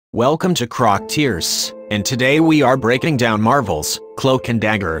Welcome to Croc Tears, and today we are breaking down Marvel's Cloak and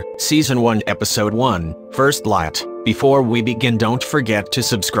Dagger, Season 1, Episode 1, First Light. Before we begin, don't forget to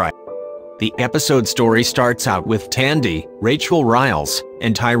subscribe. The episode story starts out with Tandy, Rachel Riles,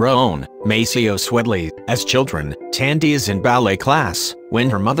 and Tyrone, Maceo Swedley. As children, Tandy is in ballet class when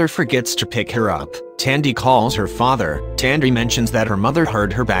her mother forgets to pick her up. Tandy calls her father. Tandy mentions that her mother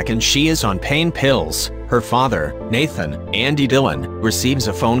hurt her back and she is on pain pills. Her father, Nathan, Andy Dillon, receives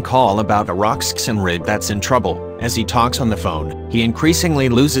a phone call about a Roxxon rig that's in trouble. As he talks on the phone, he increasingly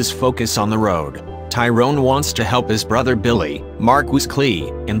loses focus on the road. Tyrone wants to help his brother Billy, Marquis Clee,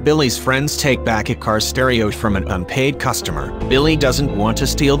 and Billy's friends take back a car stereo from an unpaid customer. Billy doesn't want to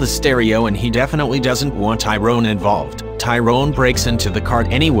steal the stereo and he definitely doesn't want Tyrone involved. Tyrone breaks into the car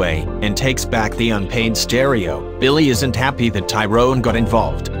anyway and takes back the unpaid stereo. Billy isn't happy that Tyrone got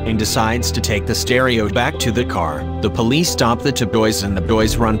involved and decides to take the stereo back to the car. The police stop the two boys and the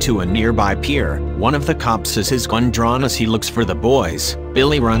boys run to a nearby pier. One of the cops has his gun drawn as he looks for the boys.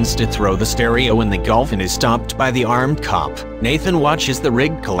 Billy runs to throw the stereo in the Gulf and is stopped by the armed cop. Nathan watches the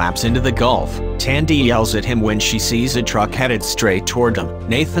rig collapse into the Gulf. Tandy yells at him when she sees a truck headed straight toward him.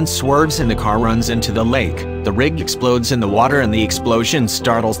 Nathan swerves and the car runs into the lake. The rig explodes in the water and the explosion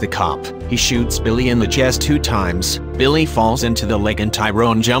startles the cop. He shoots Billy in the chest 2 times. Billy falls into the lake and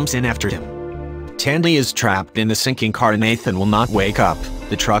Tyrone jumps in after him. Tandy is trapped in the sinking car. Nathan will not wake up.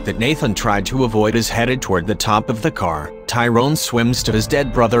 The truck that Nathan tried to avoid is headed toward the top of the car. Tyrone swims to his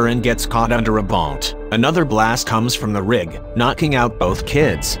dead brother and gets caught under a boat. Another blast comes from the rig, knocking out both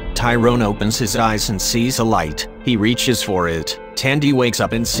kids. Tyrone opens his eyes and sees a light. He reaches for it. Tandy wakes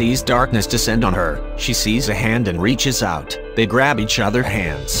up and sees darkness descend on her. She sees a hand and reaches out. They grab each other's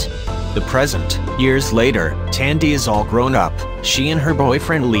hands. The present. Years later, Tandy is all grown up. She and her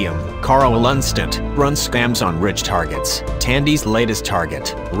boyfriend Liam, Carl Lunstant, run scams on rich targets. Tandy's latest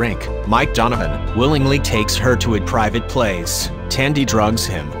target, Rink, Mike Donovan, willingly takes her to a private place. Tandy drugs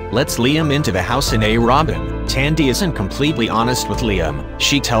him, lets Liam into the house and rob him. Tandy isn't completely honest with Liam.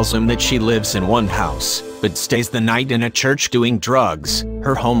 She tells him that she lives in one house, but stays the night in a church doing drugs.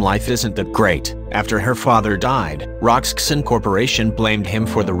 Her home life isn't that great. After her father died, Roxxon Corporation blamed him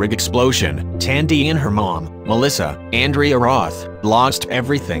for the rig explosion. Tandy and her mom, Melissa, Andrea Roth, lost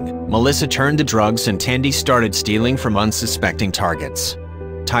everything. Melissa turned to drugs and Tandy started stealing from unsuspecting targets.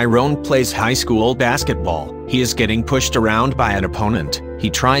 Tyrone plays high school basketball. He is getting pushed around by an opponent. He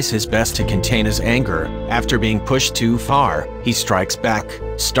tries his best to contain his anger. After being pushed too far, he strikes back,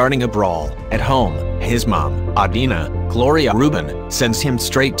 starting a brawl. At home, his mom, Adina, Gloria Rubin, sends him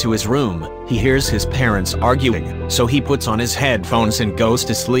straight to his room. He hears his parents arguing, so he puts on his headphones and goes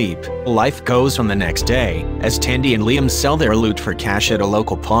to sleep. Life goes on the next day, as Tandy and Liam sell their loot for cash at a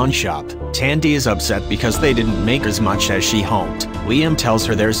local pawn shop. Tandy is upset because they didn't make as much as she hoped. Liam tells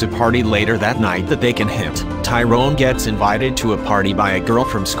her there's a party later that night that they can hit. Tyrone gets invited to a party by a girl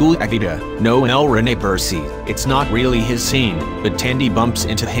from school, Avita, Noelle Renee Percy. It's not really his scene, but Tandy bumps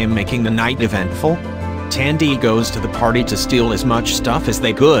into him, making the night eventful. Tandy goes to the party to steal as much stuff as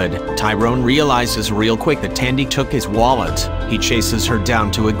they could. Tyrone realizes real quick that Tandy took his wallet. He chases her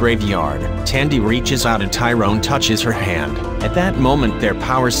down to a graveyard. Tandy reaches out and Tyrone touches her hand. At that moment their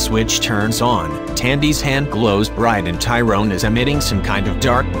power switch turns on. Tandy's hand glows bright and Tyrone is emitting some kind of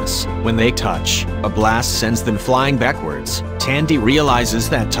darkness. When they touch, a blast sends them flying backwards. Tandy realizes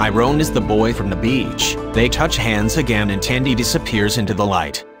that Tyrone is the boy from the beach. They touch hands again and Tandy disappears into the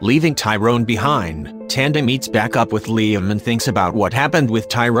light, leaving Tyrone behind. Tandy meets back up with Liam and thinks about what happened with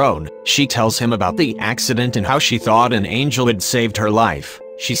Tyrone. She tells him about the accident and how she thought an angel had saved her life.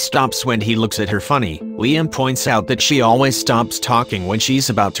 She stops when he looks at her funny. Liam points out that she always stops talking when she's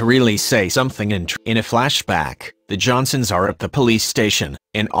about to really say something. In a flashback, the Johnsons are at the police station.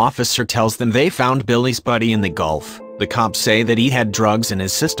 An officer tells them they found Billy's body in the Gulf. The cops say that he had drugs in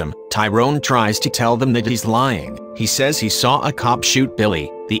his system. Tyrone tries to tell them that he's lying. He says he saw a cop shoot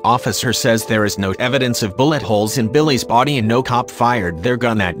Billy. The officer says there is no evidence of bullet holes in Billy's body and no cop fired their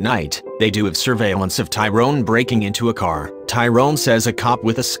gun that night. They do have surveillance of Tyrone breaking into a car. Tyrone says a cop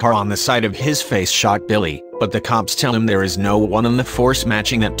with a scar on the side of his face shot Billy, but the cops tell him there is no one on the force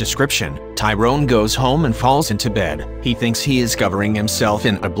matching that description. Tyrone goes home and falls into bed. He thinks he is covering himself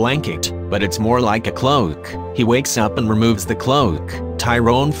in a blanket, but it's more like a cloak. He wakes up and removes the cloak.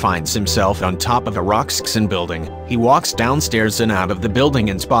 Tyrone finds himself on top of a Roxxon building. He walks downstairs and out of the building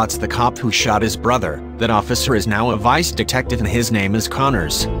and spots the cop who shot his brother. That officer is now a vice detective and his name is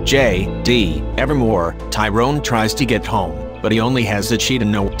Connors J.D. Evermore. Tyrone tries to get home, but he only has a cheat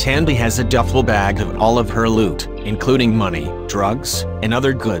and note. Tandy has a duffel bag of all of her loot, including money, drugs, and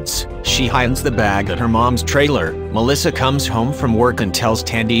other goods. She hides the bag at her mom's trailer. Melissa comes home from work and tells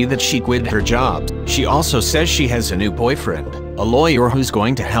Tandy that she quit her job. She also says she has a new boyfriend, a lawyer who's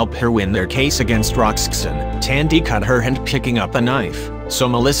going to help her win their case against Roxxon. Tandy cut her hand picking up a knife, so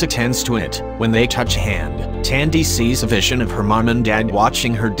Melissa tends to it. When they touch hand, Tandy sees a vision of her mom and dad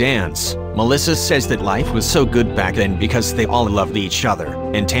watching her dance. Melissa says that life was so good back then because they all loved each other,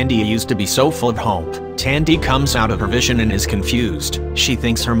 and Tandy used to be so full of hope. Tandy comes out of her vision and is confused. She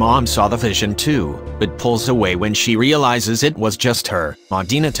thinks her mom saw the vision too, but pulls away when she realizes it was just her.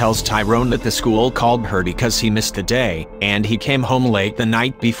 Maudina tells Tyrone that the school called her because he missed a day, and he came home late the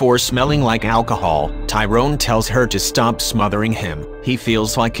night before smelling like alcohol. Tyrone tells her to stop smothering him. He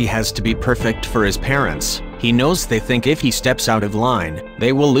feels like he has to be perfect for his parents. He knows they think if he steps out of line,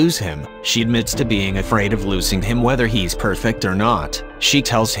 they will lose him. She admits to being afraid of losing him whether he's perfect or not. She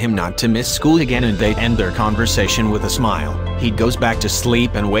tells him not to miss school again and they end their conversation with a smile. He goes back to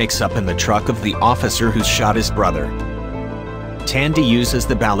sleep and wakes up in the truck of the officer who's shot his brother. Tandy uses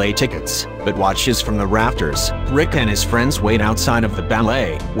the ballet tickets, but watches from the rafters. Rick and his friends wait outside of the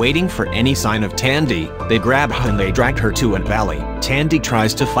ballet, waiting for any sign of Tandy. They grab her and they drag her to an alley. Tandy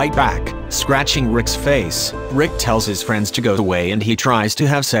tries to fight back, scratching Rick's face. Rick tells his friends to go away and he tries to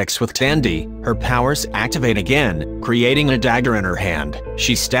have sex with Tandy. Her powers activate again, creating a dagger in her hand.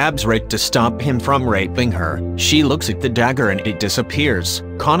 She stabs Rick to stop him from raping her. She looks at the dagger and it disappears.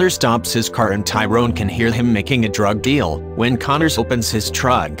 Connor stops his car and Tyrone can hear him making a drug deal. When Connor opens his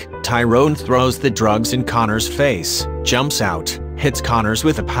trunk, Tyrone throws the drugs in Connor's face, jumps out, hits Connors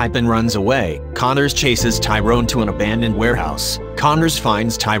with a pipe and runs away. Connors chases Tyrone to an abandoned warehouse. Connors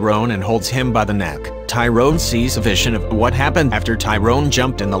finds Tyrone and holds him by the neck. Tyrone sees a vision of what happened after Tyrone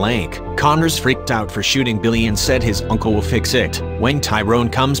jumped in the lake. Connors freaked out for shooting Billy and said his uncle will fix it. When Tyrone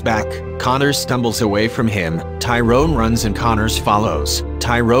comes back, Connors stumbles away from him. Tyrone runs and Connors follows.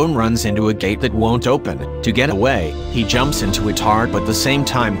 Tyrone runs into a gate that won't open. To get away, he jumps into a tar but at the same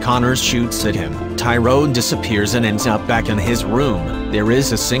time Connors shoots at him. Tyrone disappears and ends up back in his room. There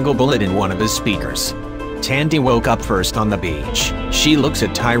is a single bullet in one of his speakers. Tandy woke up first on the beach. She looks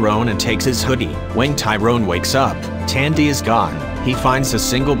at Tyrone and takes his hoodie. When Tyrone wakes up, Tandy is gone. He finds a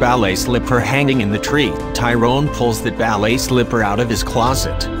single ballet slipper hanging in the tree. Tyrone pulls the ballet slipper out of his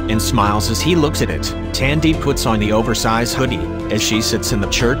closet and smiles as he looks at it. Tandy puts on the oversized hoodie as she sits in the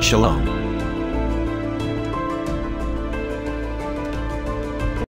church alone.